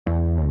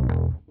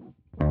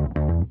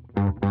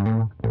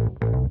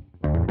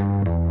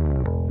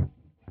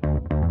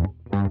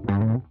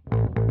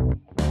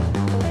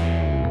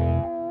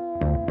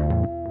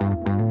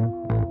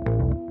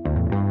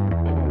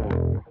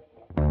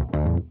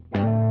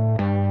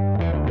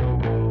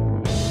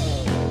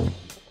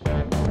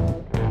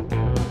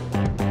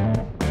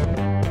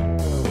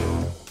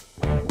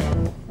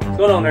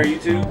What's going on there,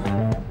 YouTube?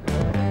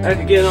 Back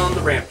again on the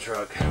ramp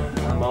truck.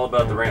 I'm all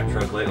about the ramp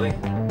truck lately.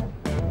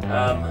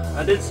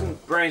 I did some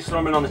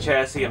brainstorming on the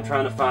chassis. I'm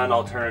trying to find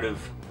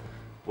alternative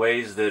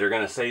ways that are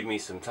going to save me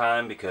some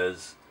time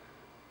because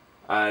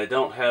I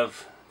don't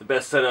have the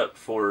best setup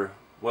for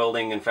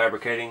welding and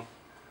fabricating.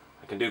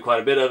 I can do quite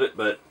a bit of it,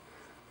 but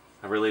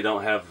I really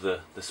don't have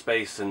the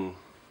space and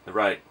the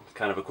right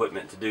kind of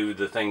equipment to do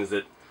the things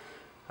that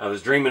I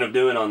was dreaming of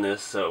doing on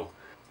this. So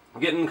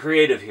I'm getting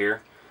creative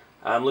here.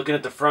 I'm looking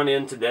at the front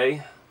end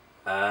today.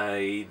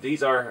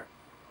 These are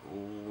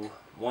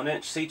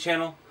 1-inch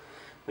C-channel.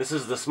 This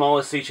is the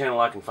smallest C-channel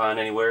I can find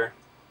anywhere.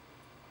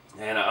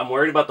 And I'm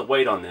worried about the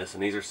weight on this,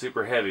 and these are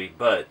super heavy,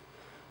 but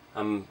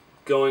I'm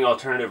going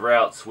alternative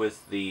routes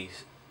with the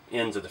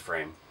ends of the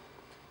frame.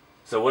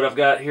 So what I've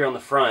got here on the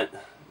front,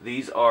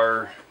 these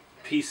are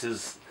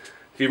pieces.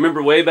 If you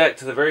remember way back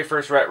to the very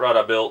first rat rod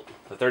I built,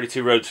 the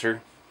 32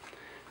 Roadster,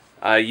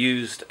 I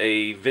used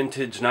a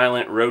vintage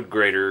Nylent road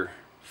grader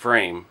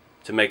frame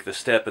to make the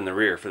step in the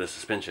rear for the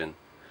suspension.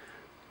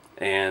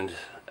 And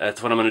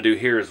that's what I'm going to do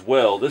here as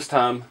well. This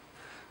time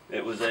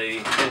it was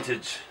a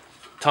vintage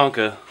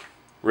Tonka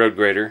road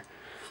grader,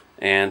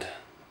 and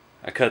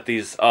I cut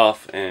these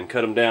off and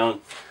cut them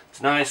down.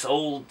 It's nice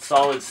old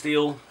solid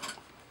steel.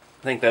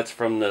 I think that's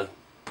from the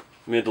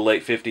mid to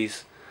late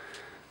 50s.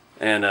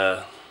 And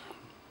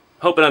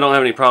hoping I don't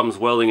have any problems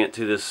welding it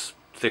to this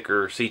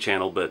thicker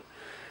C-channel, but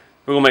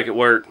we're going to make it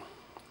work.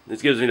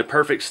 This gives me the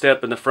perfect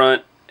step in the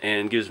front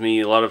and gives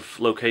me a lot of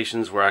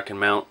locations where I can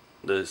mount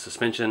the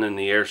suspension and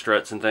the air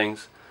struts and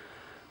things.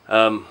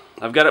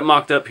 I've got it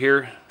mocked up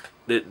here.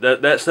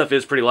 That stuff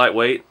is pretty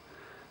lightweight,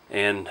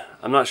 and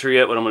I'm not sure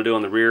yet what I'm going to do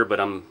on the rear, but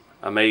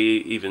I may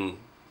even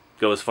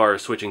go as far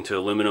as switching to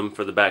aluminum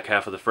for the back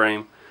half of the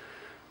frame.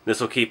 This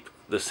will keep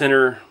the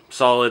center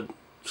solid,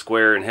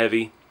 square, and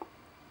heavy.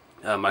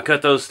 I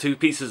cut those two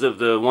pieces of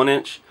the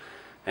 1-inch,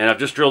 and I've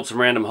just drilled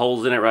some random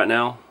holes in it right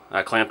now.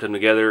 I clamped them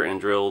together and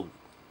drilled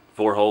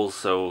 4 holes,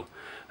 so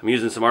I'm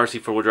using some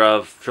RC 4-wheel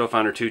drive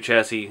Trailfinder 2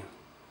 chassis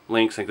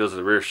links. I think those are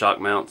the rear shock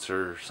mounts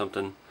or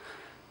something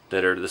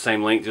that are the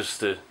same length, just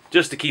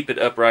to keep it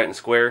upright and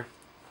square.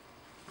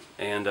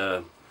 And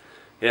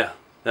yeah,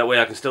 that way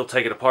I can still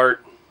take it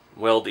apart,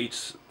 weld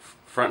each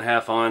front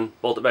half on,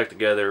 bolt it back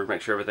together,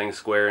 make sure everything's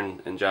square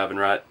and jiving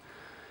right.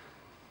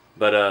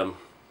 But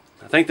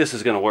I think this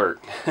is going to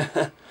work.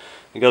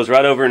 It goes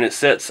right over and it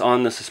sets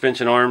on the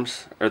suspension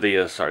arms, or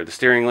the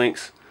steering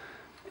links.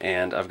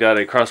 And I've got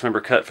a cross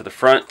member cut for the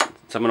front,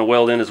 so I'm going to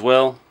weld in as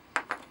well.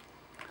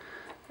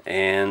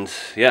 And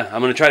yeah,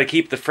 I'm going to try to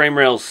keep the frame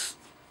rails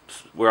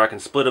where I can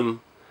split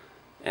them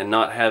and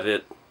not have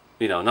it,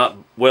 not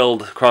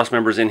weld cross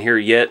members in here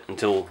yet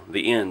until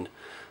the end.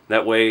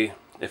 That way,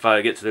 if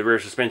I get to the rear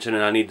suspension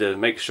and I need to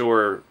make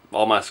sure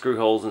all my screw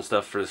holes and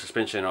stuff for the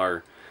suspension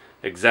are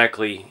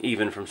exactly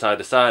even from side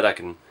to side, I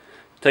can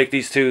take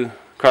these two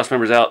cross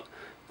members out,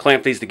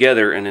 clamp these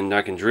together, and then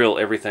I can drill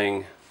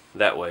everything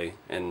that way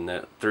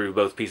and through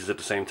both pieces at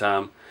the same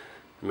time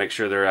and make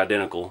sure they're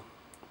identical.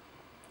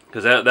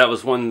 Because that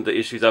was one of the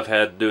issues I've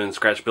had doing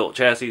scratch built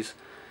chassis,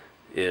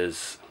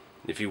 is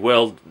if you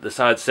weld the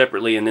sides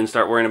separately and then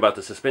start worrying about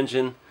the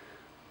suspension,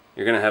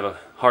 you're going to have a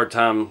hard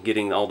time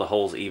getting all the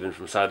holes even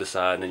from side to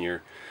side, and then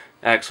your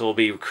axle will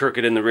be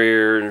crooked in the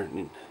rear,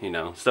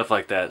 stuff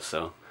like that.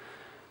 So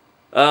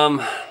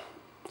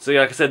so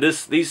yeah, like I said,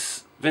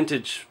 these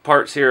vintage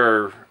parts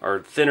here are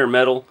thinner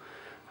metal.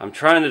 I'm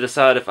trying to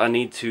decide if I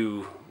need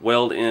to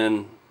weld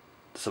in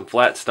some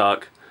flat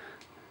stock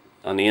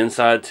on the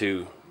inside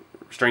to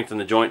strengthen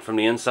the joint from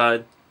the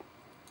inside.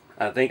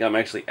 I think I'm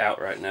actually out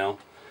right now,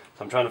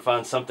 so I'm trying to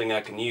find something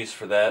I can use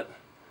for that.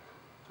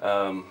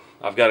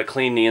 I've got to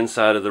clean the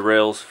inside of the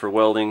rails for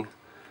welding,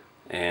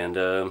 and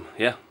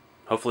yeah,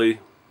 hopefully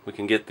we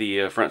can get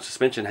the front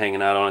suspension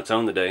hanging out on its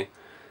own today.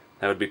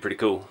 That would be pretty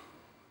cool.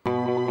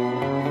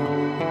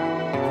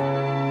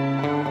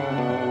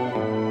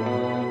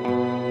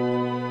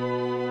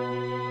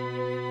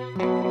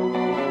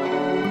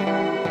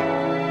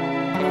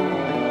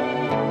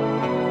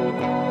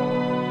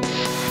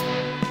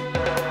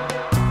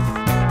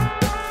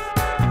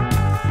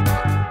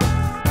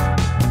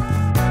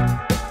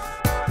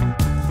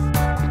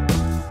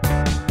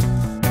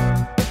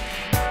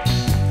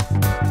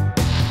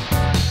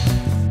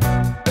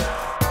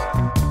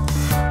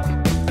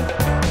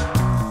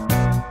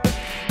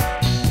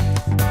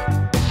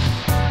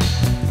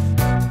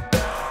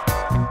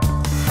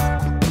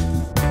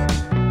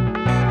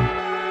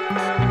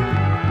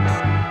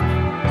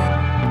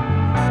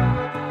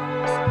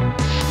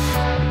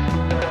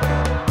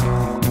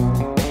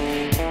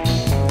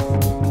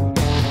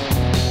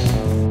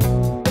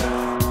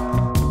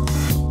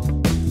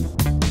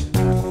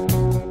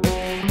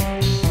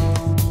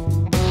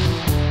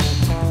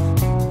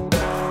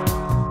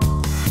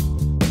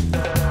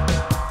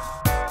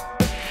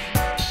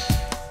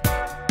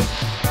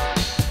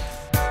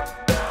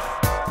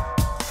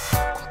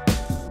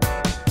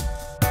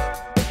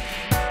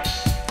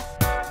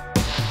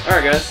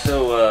 Alright guys,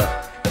 so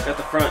got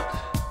the front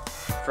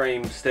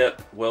frame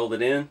step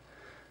welded in.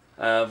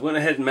 I've went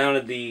ahead and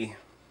mounted the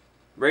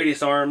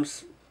radius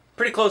arms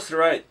pretty close to the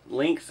right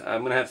length.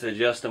 I'm going to have to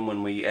adjust them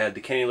when we add the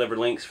cantilever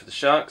links for the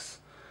shocks.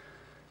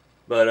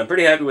 But I'm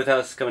pretty happy with how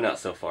it's coming out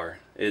so far.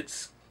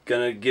 It's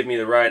going to give me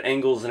the right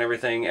angles and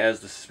everything as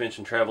the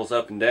suspension travels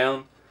up and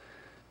down.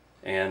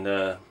 And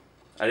I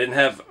didn't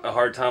have a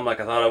hard time like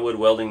I thought I would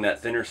welding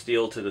that thinner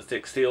steel to the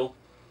thick steel.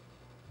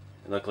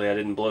 And luckily I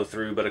didn't blow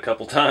through but a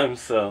couple times,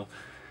 so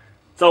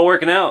it's all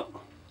working out.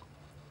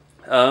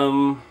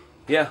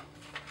 Yeah,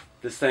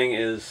 this thing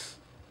is,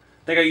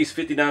 I think I used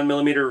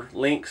 59mm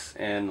links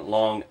and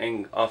long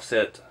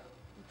offset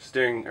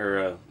steering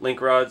or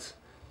link rod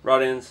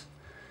ends,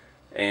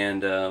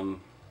 and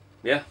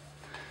yeah,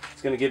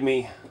 it's going to give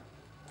me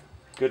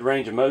good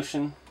range of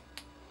motion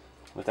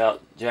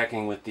without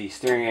jacking with the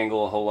steering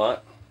angle a whole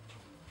lot.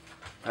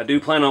 I do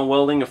plan on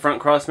welding a front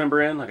cross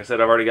member in. Like I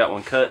said, I've already got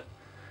one cut,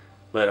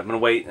 but I'm going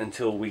to wait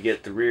until we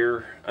get the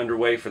rear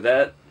underway for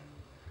that.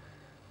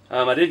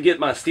 I did get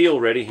my steel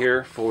ready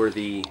here for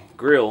the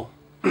grill.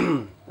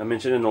 I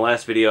mentioned in the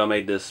last video I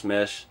made this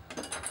mesh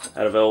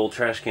out of an old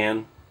trash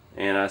can,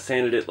 and I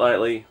sanded it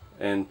lightly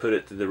and put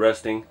it to the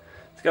rusting.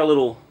 It's got a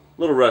little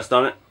rust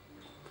on it.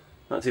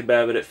 Not too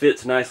bad, but it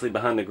fits nicely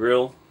behind the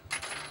grill.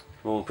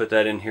 We'll put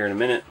that in here in a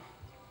minute.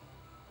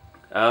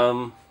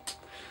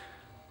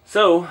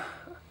 So,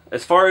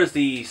 as far as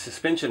the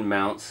suspension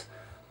mounts,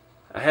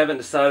 I haven't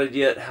decided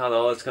yet how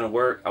all that's going to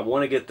work. I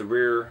want to get the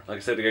rear, like I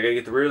said, I got to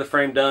get the rear of the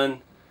frame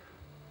done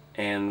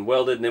and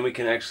welded, and then we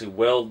can actually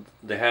weld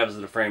the halves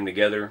of the frame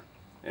together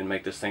and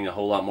make this thing a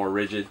whole lot more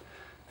rigid.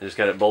 I just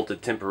got it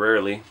bolted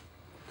temporarily,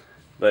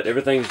 but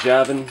everything's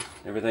jiving,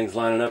 everything's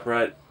lining up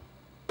right,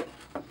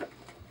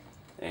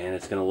 and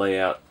it's going to lay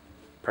out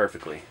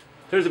perfectly.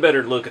 Here's a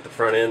better look at the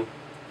front end.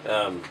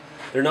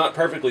 They're not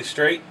perfectly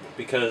straight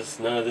because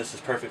none of this is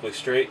perfectly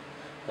straight.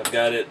 I've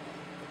got it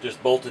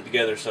just bolted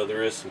together so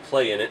there is some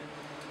play in it,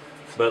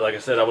 but like I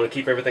said, I want to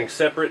keep everything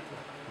separate,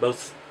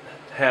 both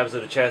halves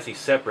of the chassis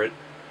separate,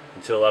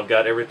 until I've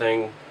got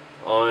everything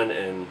on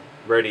and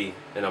ready,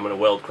 and I'm going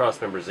to weld cross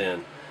members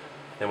in.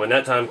 And when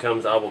that time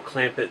comes, I will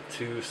clamp it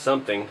to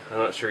something. I'm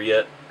not sure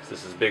yet because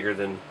this is bigger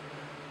than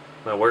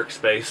my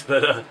workspace,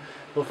 but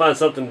we'll find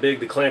something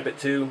big to clamp it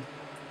to,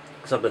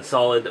 something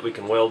solid that we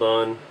can weld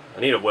on.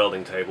 I need a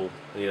welding table.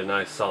 I need a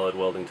nice solid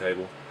welding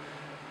table,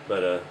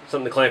 but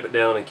something to clamp it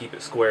down and keep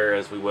it square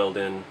as we weld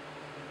in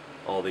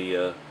all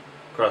the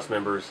cross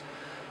members.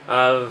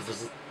 I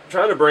was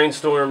trying to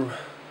brainstorm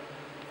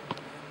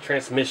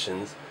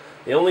transmissions.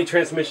 The only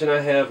transmission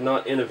I have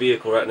not in a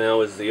vehicle right now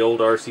is the old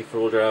RC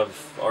 4-wheel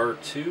drive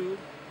R2,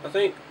 I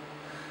think,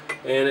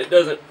 and it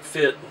doesn't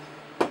fit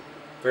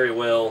very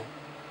well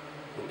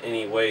in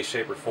any way,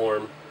 shape, or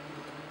form.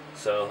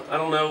 So I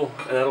don't know,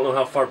 and I don't know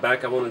how far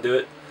back I want to do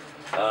it.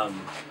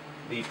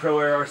 The Pro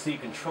Air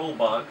RC control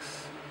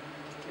box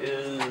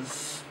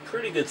is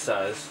pretty good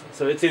size,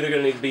 so it's either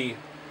going to need to be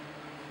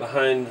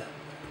behind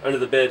under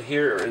the bed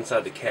here or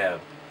inside the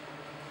cab.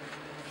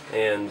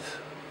 And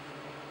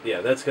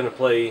yeah, that's going to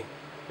play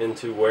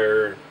into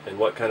where and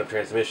what kind of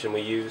transmission we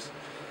use.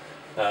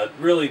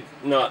 Really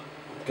not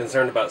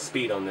concerned about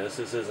speed on this.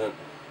 This isn't,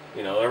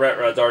 you know, our rat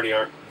rods already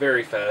aren't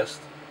very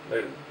fast.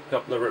 A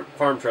couple of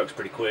farm trucks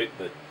pretty quick,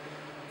 but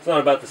it's not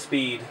about the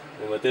speed.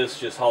 And with this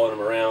just hauling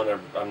them around,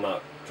 I'm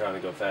not trying to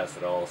go fast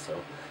at all.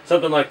 So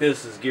something like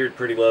this is geared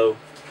pretty low.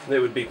 It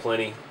would be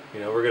plenty.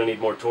 You know, we're going to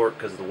need more torque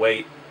because of the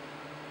weight.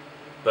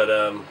 But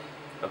I'm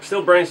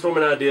still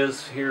brainstorming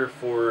ideas here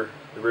for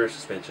the rear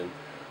suspension.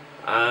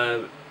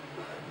 I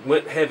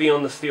went heavy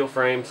on the steel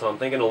frame, so I'm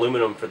thinking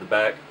aluminum for the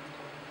back.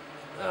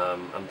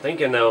 I'm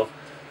thinking though,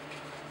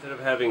 instead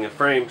of having a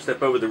frame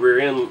step over the rear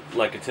end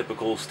like a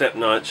typical step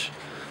notch,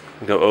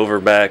 go over,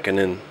 back, and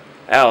then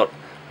out,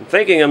 I'm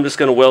thinking I'm just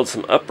going to weld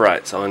some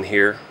uprights on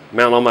here,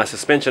 mount all my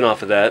suspension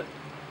off of that,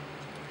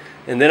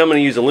 and then I'm going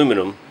to use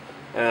aluminum.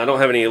 I don't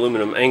have any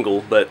aluminum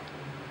angle, but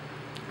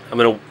I'm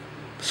going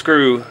to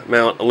screw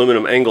mount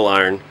aluminum angle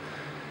iron,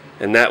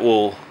 and that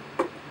will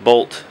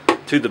bolt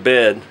to the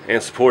bed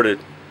and support it,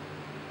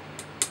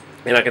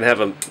 and I can have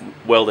a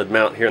welded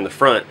mount here in the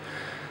front,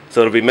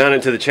 so it'll be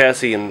mounted to the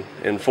chassis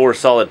in 4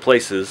 solid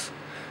places.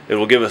 It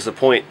will give us a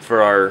point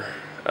for our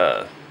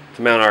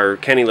to mount our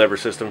cantilever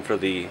system for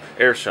the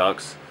air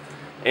shocks,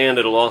 and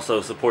it'll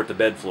also support the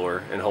bed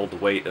floor and hold the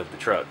weight of the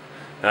truck.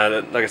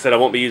 Like I said, I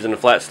won't be using a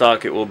flat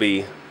stock. It will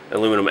be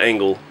aluminum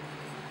angle,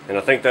 and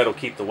I think that'll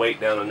keep the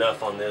weight down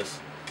enough on this.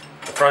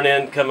 The front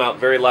end come out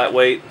very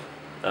lightweight.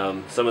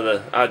 Some of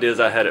the ideas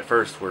I had at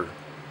first were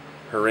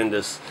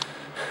horrendous.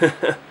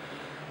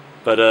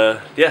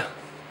 But yeah,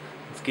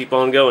 let's keep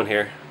on going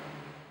here.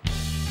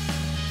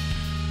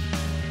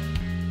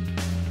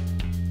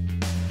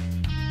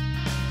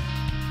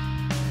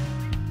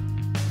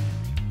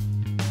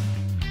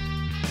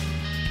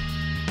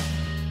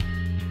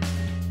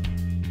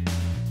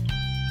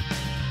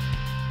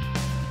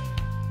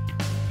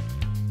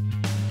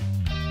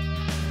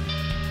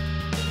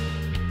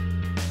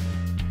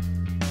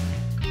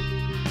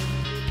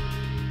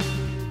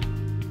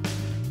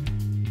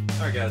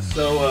 Alright guys,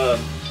 so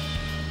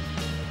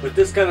with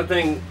this kind of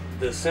thing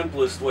the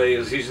simplest way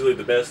is usually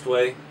the best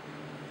way.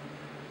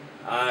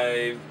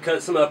 I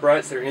cut some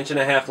uprights. They're 1.5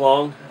 inches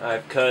long.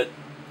 I've cut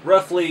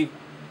roughly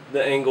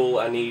the angle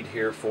I need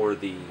here for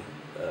the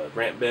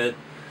ramp bed.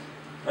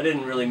 I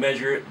didn't really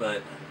measure it,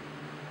 but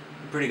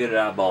I'm pretty good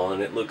at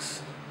eyeballing. It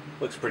looks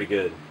pretty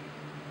good.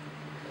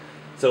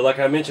 So like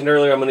I mentioned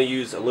earlier, I'm going to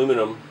use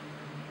aluminum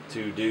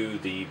to do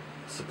the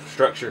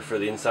structure for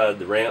the inside of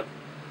the ramp,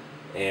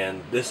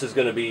 and this is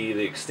going to be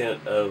the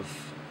extent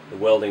of the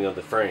welding of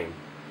the frame.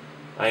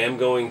 I am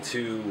going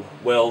to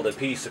weld a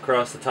piece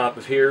across the top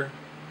of here,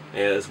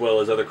 as well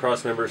as other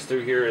cross members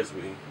through here as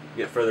we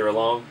get further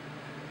along.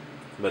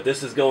 But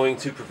this is going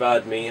to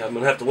provide me, I'm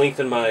going to have to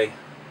lengthen my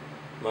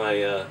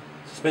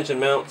suspension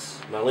mounts,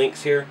 my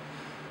links here,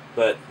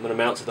 but I'm going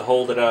to mount to the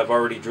hole that I've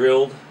already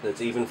drilled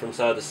that's even from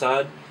side to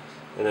side,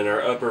 and then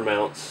our upper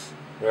mounts,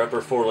 our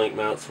upper 4-link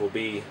mounts will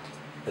be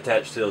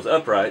attached to those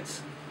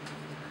uprights.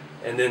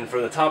 And then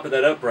from the top of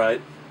that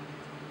upright,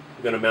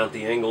 I'm going to mount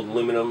the angled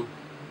aluminum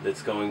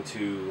that's going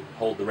to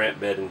hold the ramp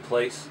bed in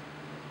place.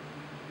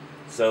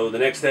 So the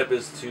next step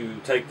is to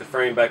take the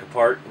frame back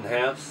apart in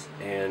halves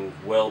and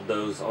weld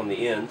those on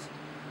the ends.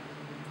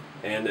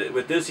 And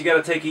with this, you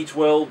got to take each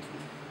weld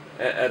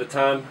at a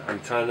time.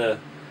 I'm trying to,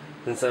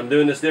 since I'm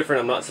doing this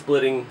different, I'm not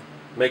splitting,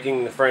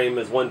 making the frame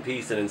as one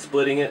piece and then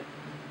splitting it.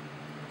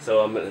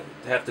 So I'm going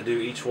to have to do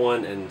each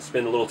one and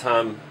spend a little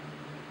time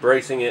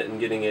bracing it and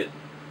getting it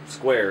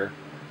square,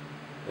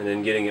 and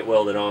then getting it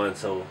welded on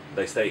so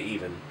they stay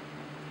even.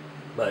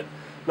 But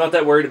not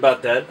that worried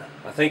about that.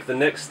 I think the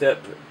next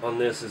step on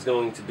this is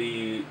going to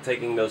be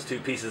taking those two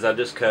pieces I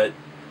just cut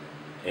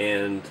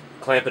and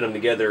clamping them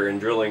together and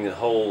drilling a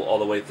hole all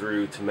the way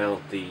through to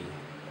mount the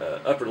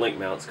upper link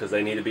mounts, because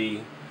they need to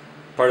be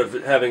part of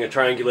having a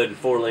triangulated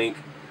 4-link.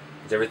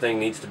 Everything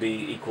needs to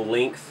be equal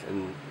length,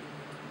 and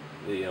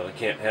you know, I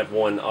can't have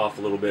one off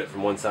a little bit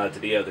from one side to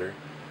the other.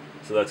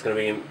 So that's going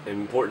to be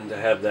important to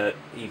have that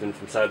even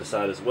from side to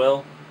side as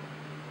well.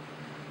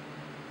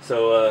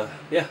 So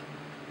yeah,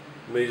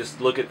 let me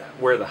just look at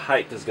where the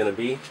height is going to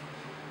be.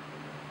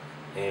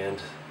 And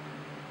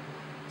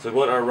so we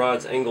want our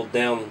rods angled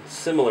down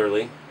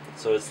similarly.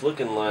 So it's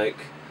looking like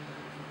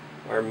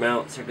our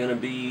mounts are going to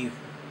be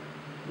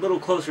a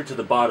little closer to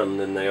the bottom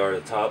than they are to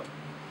the top.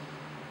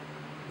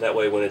 That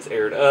way when it's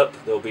aired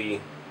up, they'll be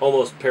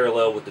almost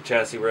parallel with the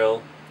chassis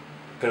rail,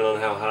 depending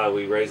on how high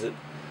we raise it.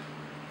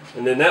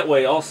 And then that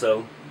way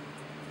also,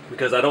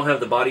 because I don't have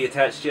the body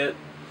attached yet,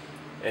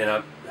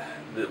 and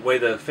the way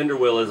the fender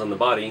wheel is on the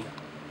body,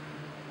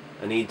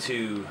 I need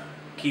to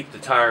keep the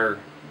tire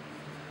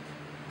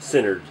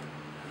centered.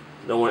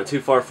 Don't want it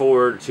too far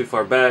forward or too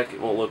far back,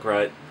 it won't look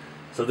right.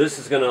 So this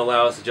is going to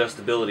allow us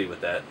adjustability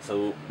with that.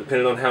 So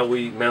depending on how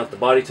we mount the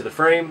body to the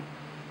frame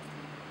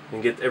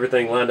and get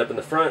everything lined up in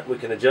the front, we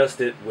can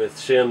adjust it with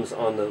shims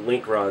on the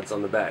link rods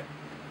on the back.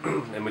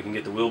 And we can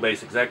get the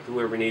wheelbase exactly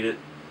where we need it.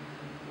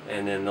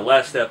 And then the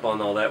last step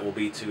on all that will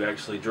be to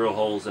actually drill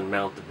holes and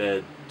mount the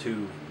bed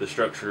to the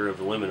structure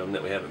of aluminum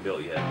that we haven't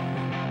built yet.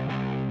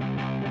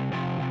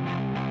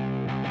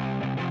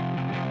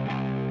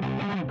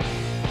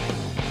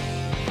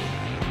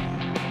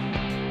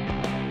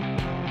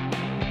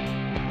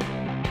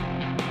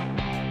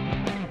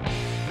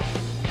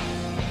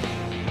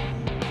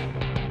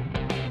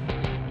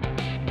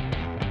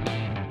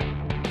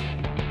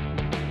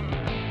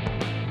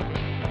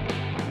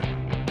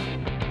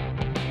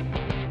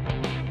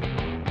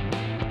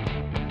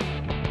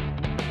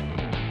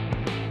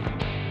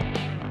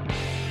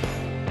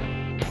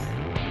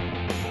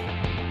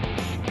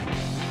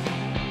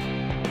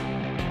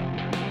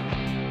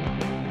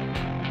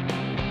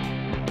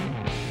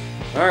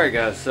 Alright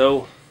guys,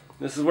 so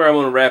this is where I'm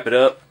going to wrap it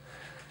up.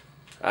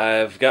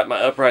 I've got my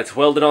uprights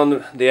welded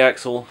on the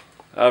axle.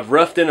 I've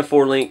roughed in a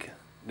 4-link.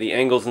 The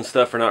angles and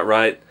stuff are not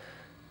right.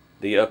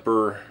 The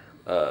upper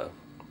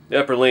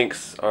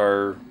links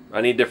are, I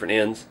need different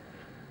ends.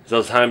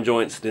 Those heim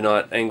joints do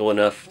not angle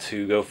enough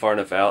to go far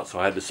enough out, so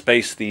I had to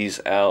space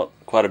these out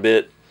quite a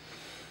bit.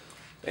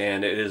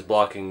 And it is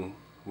blocking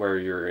where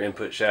your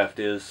input shaft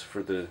is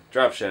for the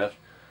drive shaft.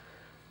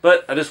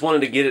 But I just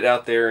wanted to get it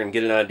out there and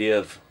get an idea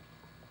of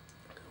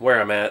where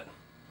I'm at.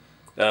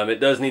 It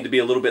does need to be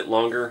a little bit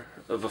longer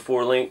of a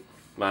 4-link.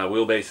 My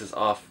wheelbase is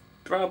off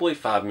probably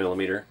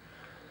 5mm,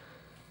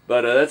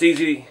 but that's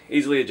easily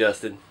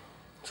adjusted,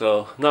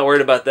 so I'm not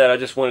worried about that. I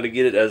just wanted to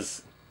get it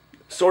as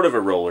sort of a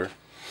roller.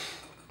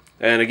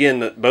 And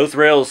again, both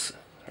rails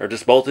are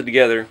just bolted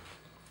together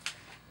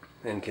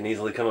and can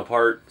easily come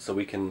apart, so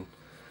we can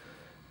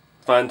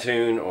fine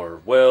tune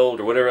or weld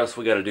or whatever else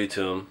we got to do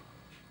to them.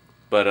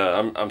 But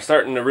I'm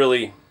starting to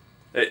really,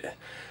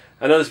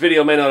 I know this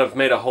video may not have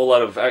made a whole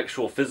lot of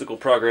actual physical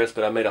progress,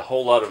 but I made a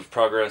whole lot of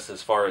progress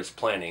as far as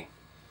planning.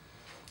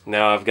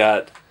 Now I've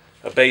got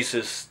a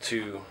basis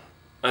to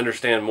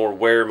understand more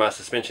where my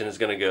suspension is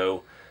going to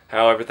go,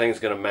 how everything's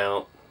going to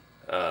mount.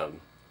 I'm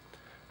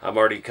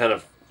already kind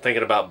of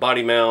thinking about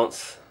body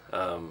mounts.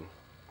 The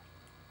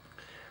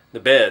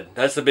bed,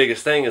 that's the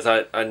biggest thing, is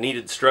I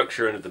needed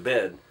structure into the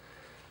bed.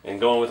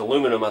 And going with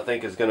aluminum, I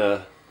think, is going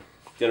to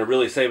going to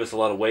really save us a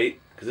lot of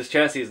weight, because this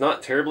chassis is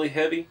not terribly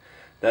heavy.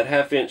 That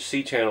 1/2 inch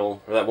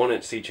C-channel, or that 1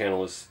 inch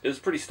C-channel is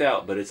pretty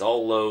stout, but it's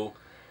all low,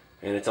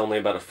 and it's only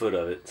about a foot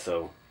of it,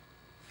 so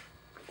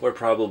we're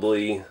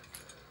probably,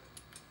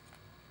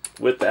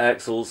 with the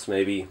axles,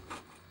 maybe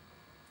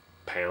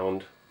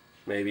pound,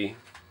 maybe.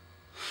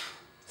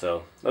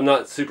 So I'm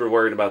not super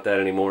worried about that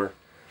anymore.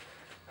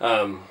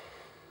 I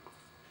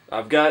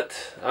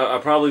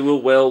probably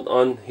will weld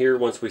on here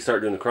once we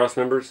start doing the cross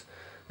members,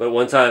 but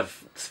once I've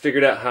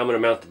figured out how I'm going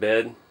to mount the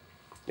bed,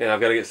 and I've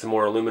got to get some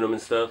more aluminum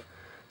and stuff.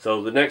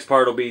 So the next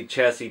part will be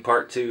chassis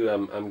part 2,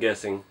 I'm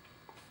guessing.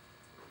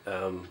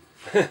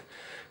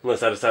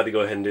 Unless I decide to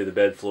go ahead and do the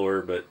bed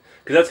floor, but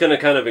because that's going to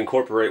kind of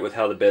incorporate with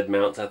how the bed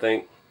mounts, I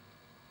think.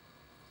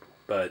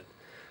 But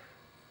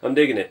I'm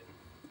digging it,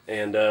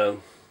 and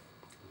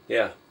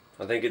yeah,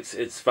 I think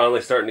it's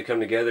finally starting to come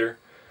together.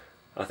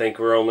 I think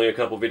we're only a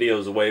couple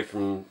videos away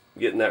from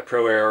getting that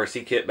Pro Air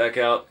RC kit back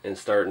out and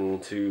starting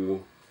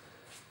to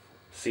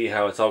see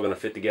how it's all going to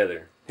fit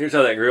together. Here's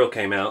how that grill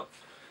came out.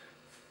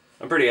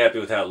 I'm pretty happy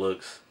with how it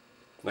looks.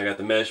 I got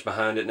the mesh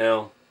behind it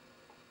now.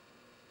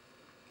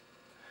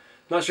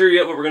 Not sure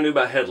yet what we're going to do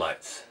about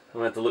headlights.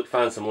 I'm going to have to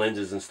find some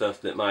lenses and stuff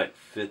that might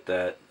fit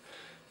that.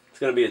 It's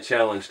going to be a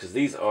challenge because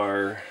these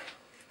are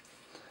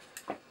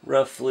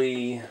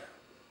roughly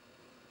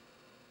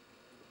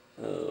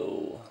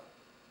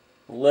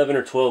 11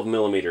 or 12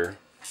 millimeter.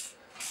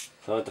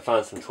 So I'll have to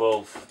find some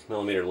 12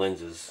 millimeter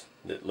lenses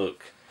that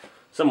look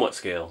somewhat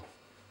scale.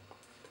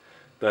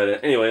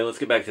 But anyway, let's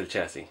get back to the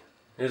chassis.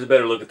 Here's a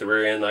better look at the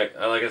rear end. Like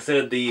I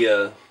said,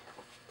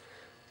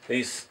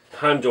 these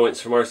heim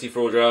joints from RC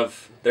 4-wheel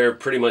drive, they're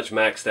pretty much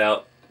maxed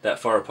out that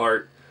far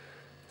apart.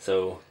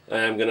 So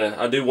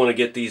I do want to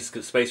get these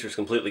spacers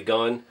completely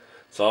gone.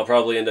 So I'll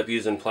probably end up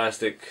using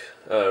plastic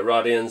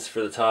rod ends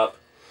for the top,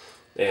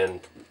 and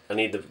I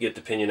need to get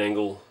the pinion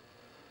angle.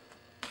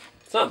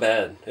 It's not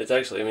bad. It's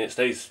actually, I mean, it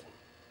stays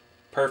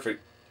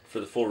perfect for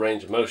the full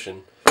range of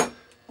motion,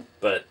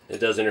 but it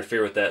does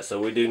interfere with that. So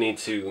we do need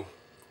to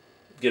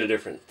get a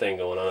different thing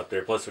going on up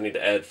there. Plus we need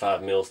to add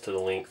 5 mils to the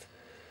length.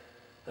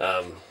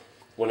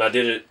 When I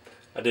did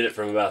it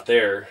from about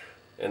there,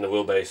 and the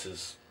wheelbase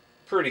is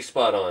pretty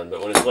spot on,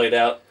 but when it's laid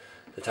out,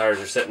 the tires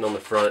are sitting on the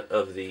front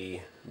of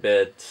the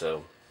bed,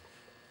 so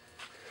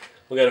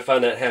we got to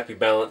find that happy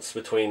balance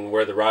between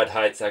where the ride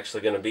height's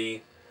actually going to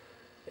be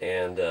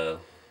and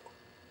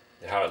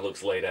how it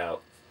looks laid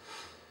out.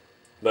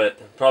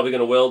 But probably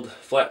going to weld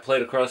flat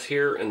plate across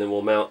here, and then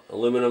we'll mount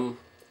aluminum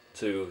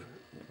to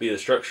be the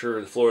structure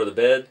of the floor of the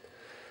bed,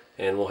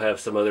 and we'll have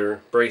some other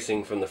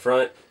bracing from the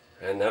front,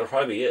 and that'll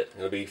probably be it.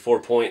 It'll be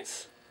 4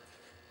 points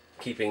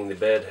keeping the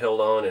bed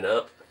held on and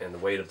up, and the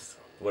weight of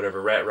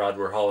whatever rat rod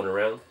we're hauling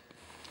around.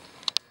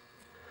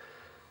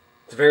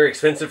 It's very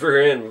expensive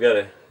rear end. We've got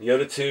a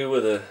Yoda 2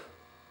 with a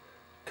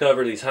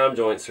cover. These heim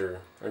joints are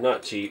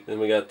not cheap. And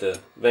we got the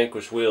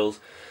Vanquish wheels.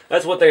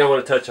 That's one thing I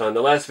want to touch on.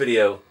 The last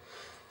video,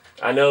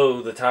 I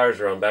know the tires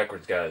are on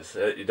backwards, guys.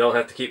 You don't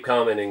have to keep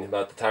commenting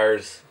about the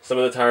tires. Some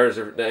of the tires,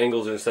 are the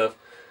angles and stuff.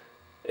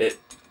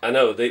 I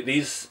know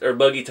these are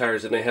buggy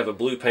tires, and they have a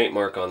blue paint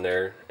mark on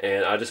there.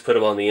 And I just put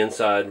them on the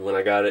inside when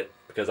I got it,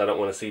 because I don't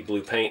want to see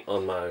blue paint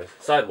on my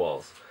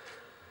sidewalls.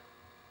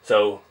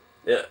 So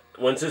yeah,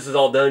 once this is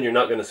all done, you're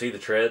not going to see the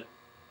tread,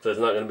 so it's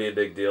not going to be a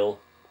big deal.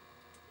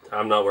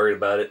 I'm not worried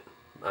about it.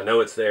 I know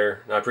it's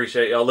there, and I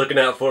appreciate y'all looking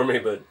out for me,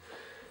 but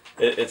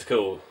it's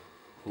cool.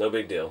 No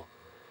big deal.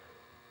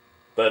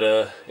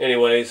 But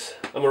anyways,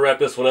 I'm going to wrap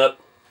this one up.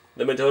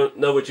 Let me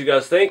know what you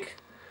guys think,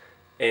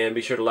 and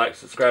be sure to like,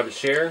 subscribe, and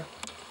share,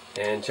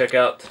 and check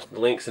out the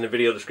links in the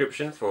video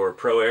description for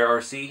Pro Air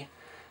RC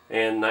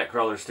and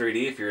Nightcrawlers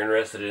 3D if you're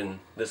interested in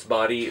this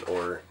body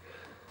or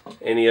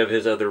any of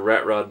his other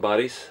rat rod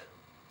bodies.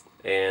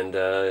 And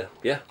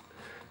yeah,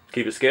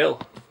 keep it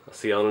scale. I'll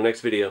see you on the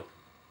next video.